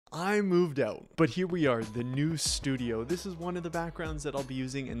I moved out, but here we are, the new studio. This is one of the backgrounds that I'll be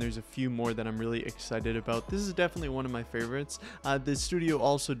using, and there's a few more that I'm really excited about. This is definitely one of my favorites. The studio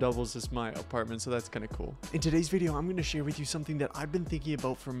also doubles as my apartment, so that's kind of cool. In today's video, I'm going to share with you something that I've been thinking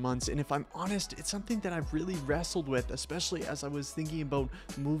about for months, and if I'm honest, it's something that I've really wrestled with, especially as I was thinking about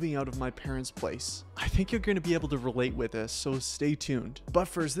moving out of my parents' place. I think you're going to be able to relate with this, so stay tuned. But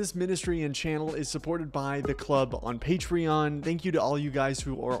first, this ministry and channel is supported by the club on Patreon. Thank you to all you guys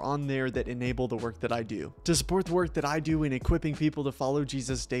who are on there that enable the work that I do. To support the work that I do in equipping people to follow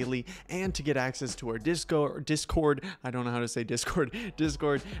Jesus daily and to get access to our Discord, I don't know how to say Discord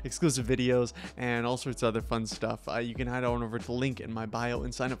exclusive videos and all sorts of other fun stuff, you can head on over to the link in my bio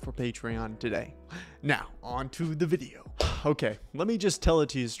and sign up for Patreon today. Now, on to the video. Okay, let me just tell it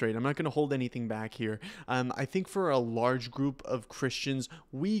to you straight. I'm not going to hold anything back here. I think for a large group of Christians,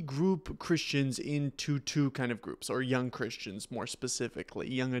 we group Christians into two kind of groups, or young Christians more specifically,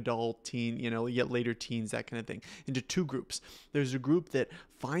 young adult, teen, yet later teens, that kind of thing, into two groups. There's a group that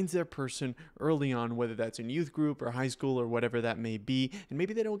finds their person early on, whether that's in youth group or high school or whatever that may be, and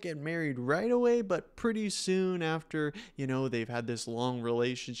maybe they don't get married right away, but pretty soon after, they've had this long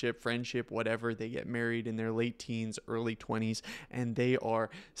relationship, friendship, whatever, they get married in their late teens, early 20s, and they are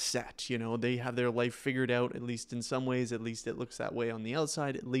set. They have their life figured out, at least in some ways. At least it looks that way on the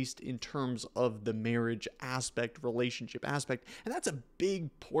outside, at least in terms of the marriage aspect, relationship aspect. And that's a big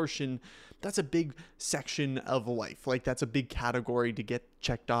portion, that's a big section of life. Like, that's a big category to get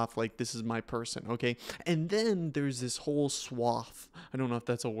checked off, like, this is my person, okay? And then there's this whole swath, I don't know if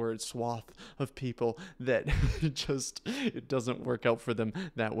that's a word, swath of people that it doesn't work out for them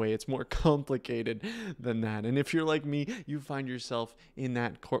that way. It's more complicated than that. And if you're like me, you find yourself in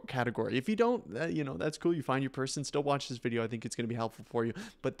that category. If you don't, that's cool. You find your person, still watch this video. I think it's going to be helpful for you,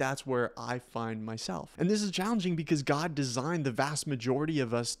 but that's where I find myself. And this is challenging because God designed the vast majority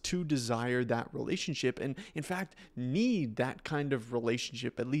of us to desire that relationship, and in fact, need that kind of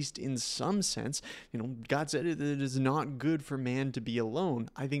relationship, at least in some sense. God said it is not good for man to be alone.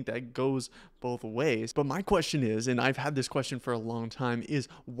 I think that goes both ways. But my question is, and I've had this question for a long time, is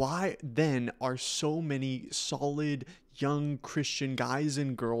why then are so many solid young Christian guys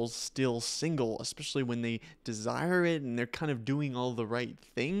and girls still single, especially when they desire it and they're kind of doing all the right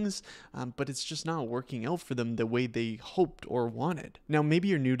things, but it's just not working out for them the way they hoped or wanted. Now, maybe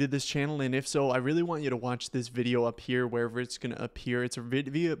you're new to this channel, and if so, I really want you to watch this video up here, wherever it's going to appear. It's a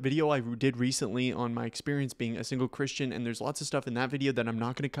video I did recently on my experience being a single Christian, and there's lots of stuff in that video that I'm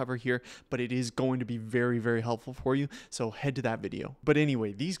not going to cover here, but it is going to be very, very helpful for you, so head to that video. But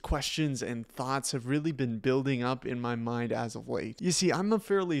anyway, these questions and thoughts have really been building up in my mind as of late. You see, I'm a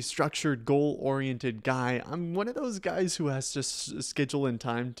fairly structured, goal-oriented guy. I'm one of those guys who has to schedule in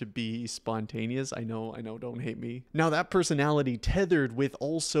time to be spontaneous. I know, don't hate me. Now, that personality tethered with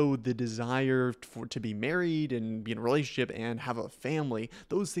also the desire to be married and be in a relationship and have a family,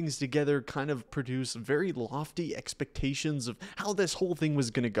 those things together kind of produce very lofty expectations of how this whole thing was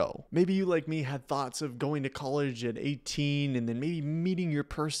going to go. Maybe you, like me, had thoughts of going to college at 18 and then maybe meeting your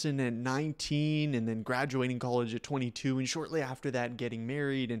person at 19 and then graduating college at 22 and shortly after that getting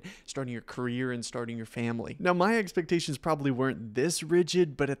married and starting your career and starting your family. Now, my expectations probably weren't this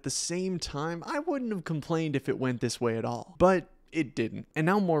rigid, but at the same time, I wouldn't have complained if it went this way at all. But it didn't. And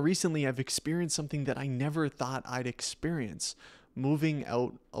now more recently, I've experienced something that I never thought I'd experience: moving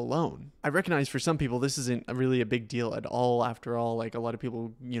out alone. I recognize for some people this isn't really a big deal at all. After all, like, a lot of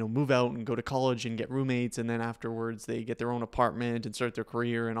people, move out and go to college and get roommates, and then afterwards they get their own apartment and start their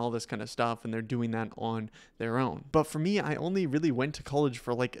career and all this kind of stuff, and they're doing that on their own. But for me, I only really went to college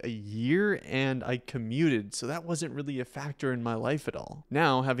for like a year, and I commuted, so that wasn't really a factor in my life at all.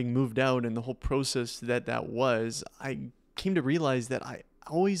 Now, having moved out and the whole process that was, I came to realize that I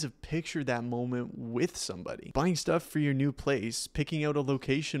always have pictured that moment with somebody. Buying stuff for your new place, picking out a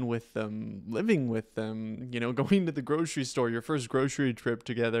location with them, living with them, going to the grocery store, your first grocery trip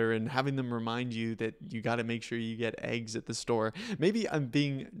together, and having them remind you that you got to make sure you get eggs at the store. Maybe I'm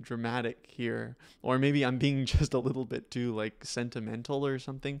being dramatic here, or maybe I'm being just a little bit too, like, sentimental or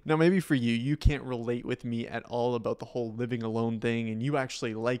something. Now, maybe for you can't relate with me at all about the whole living alone thing, and you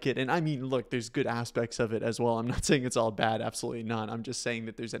actually like it. And I mean, look, there's good aspects of it as well. I'm not saying it's all bad, absolutely not. I'm just saying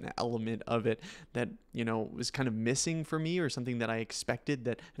that there's an element of it that, was kind of missing for me, or something that I expected,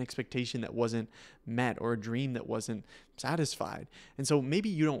 that an expectation that wasn't met, or a dream that wasn't satisfied. And so maybe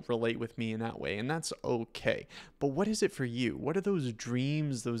you don't relate with me in that way, and that's okay. But what is it for you? What are those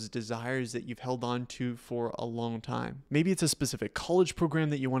dreams, those desires that you've held on to for a long time? Maybe it's a specific college program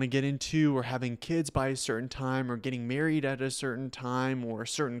that you want to get into, or having kids by a certain time, or getting married at a certain time, or a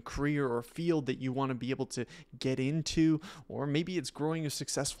certain career or field that you want to be able to get into, or maybe it's growing growing a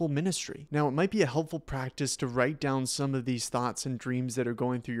successful ministry. Now, it might be a helpful practice to write down some of these thoughts and dreams that are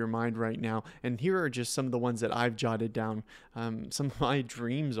going through your mind right now. And here are just some of the ones that I've jotted down. Some of my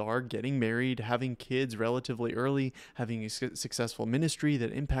dreams are getting married, having kids relatively early, having a successful ministry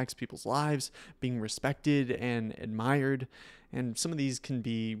that impacts people's lives, being respected and admired. And some of these can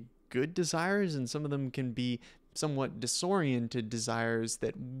be good desires, and some of them can be somewhat disoriented desires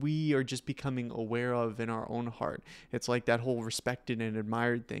that we are just becoming aware of in our own heart. It's like that whole respected and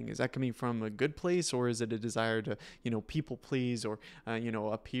admired thing. Is that coming from a good place, or is it a desire to, people please, or,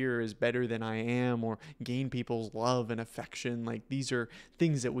 appear as better than I am, or gain people's love and affection? Like, these are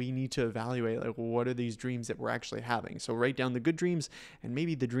things that we need to evaluate. Like, well, what are these dreams that we're actually having? So write down the good dreams and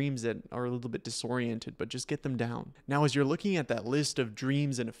maybe the dreams that are a little bit disoriented, but just get them down. Now, as you're looking at that list of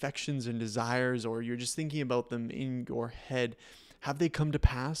dreams and affections and desires, or you're just thinking about them in your head, have they come to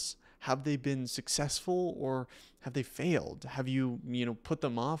pass? Have they been successful, or have they failed? Have you, put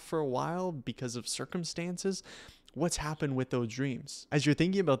them off for a while because of circumstances? What's happened with those dreams? As you're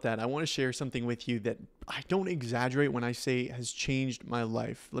thinking about that, I want to share something with you that I don't exaggerate when I say has changed my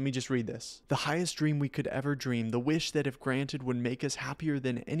life. Let me just read this. The highest dream we could ever dream, the wish that if granted would make us happier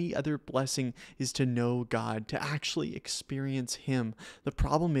than any other blessing, is to know God, to actually experience Him. The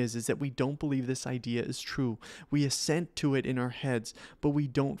problem is that we don't believe this idea is true. We assent to it in our heads, but we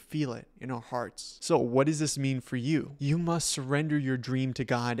don't feel it in our hearts. So what does this mean for you? You must surrender your dream to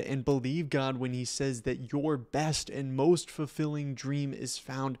God and believe God when He says that your best and most fulfilling dream is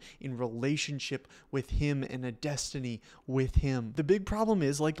found in relationship with Him and a destiny with Him. The big problem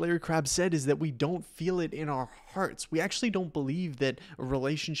is, like Larry Crabb said, is that we don't feel it in our hearts. We actually don't believe that a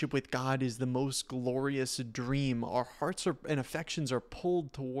relationship with God is the most glorious dream. Our hearts and affections are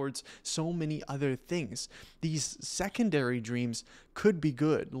pulled towards so many other things. These secondary dreams could be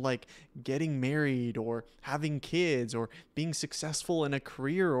good, like getting married, or having kids, or being successful in a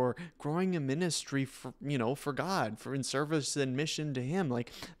career, or growing a ministry for God, for in service and mission to Him.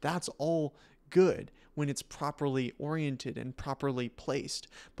 Like, that's all good when it's properly oriented and properly placed.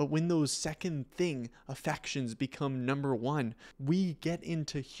 But when those second thing affections become number one, we get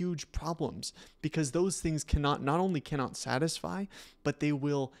into huge problems, because those things not only cannot satisfy, but they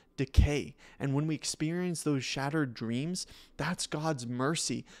will decay. And when we experience those shattered dreams, that's God's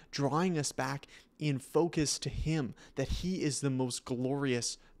mercy drawing us back in focus to Him, that He is the most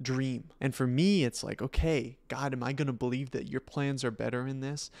glorious dream. And for me, it's like, okay, God, am I going to believe that your plans are better in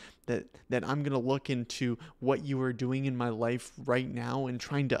this? That I'm going to look into what you are doing in my life right now and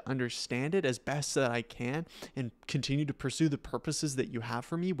trying to understand it as best that I can, and continue to pursue the purposes that you have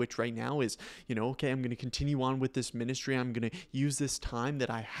for me, which right now is, okay, I'm going to continue on with this ministry. I'm going to use this time that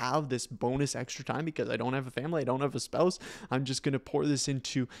I have, this bonus extra time, because I don't have a family, I don't have a spouse. I'm just going to pour this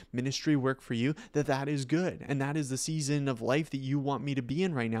into ministry work for you. That is good. And that is the season of life that you want me to be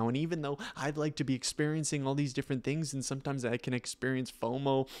in right now. And even though I'd like to be experiencing all these different things, and sometimes I can experience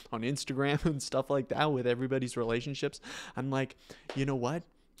FOMO on Instagram and stuff like that with everybody's relationships, I'm like, you know what?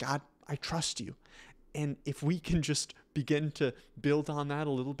 God, I trust you. And if we can just begin to build on that a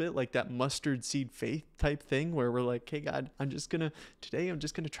little bit, like that mustard seed faith type thing, where we're like, hey, God, today I'm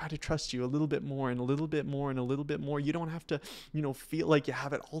just going to try to trust you a little bit more, and a little bit more, and a little bit more. You don't have to, feel like you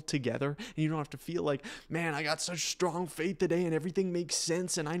have it all together, and you don't have to feel like, man, I got such strong faith today and everything makes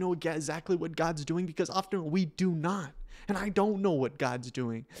sense and I know exactly what God's doing, because often we do not. And I don't know what God's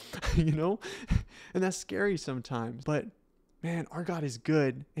doing, and that's scary sometimes. But man, our God is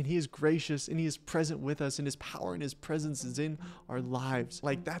good, and He is gracious, and He is present with us, and His power and His presence is in our lives.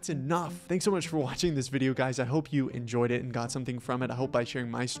 Like, that's enough. Thanks so much for watching this video, guys. I hope you enjoyed it and got something from it. I hope by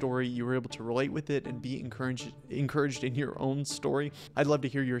sharing my story, you were able to relate with it and be encouraged in your own story. I'd love to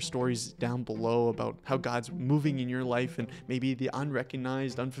hear your stories down below about how God's moving in your life, and maybe the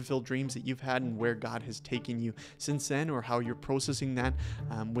unrecognized, unfulfilled dreams that you've had, and where God has taken you since then, or how you're processing that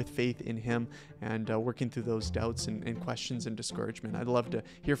with faith in Him, and working through those doubts and questions and discouragement. I'd love to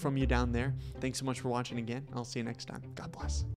hear from you down there. Thanks so much for watching again. I'll see you next time. God bless.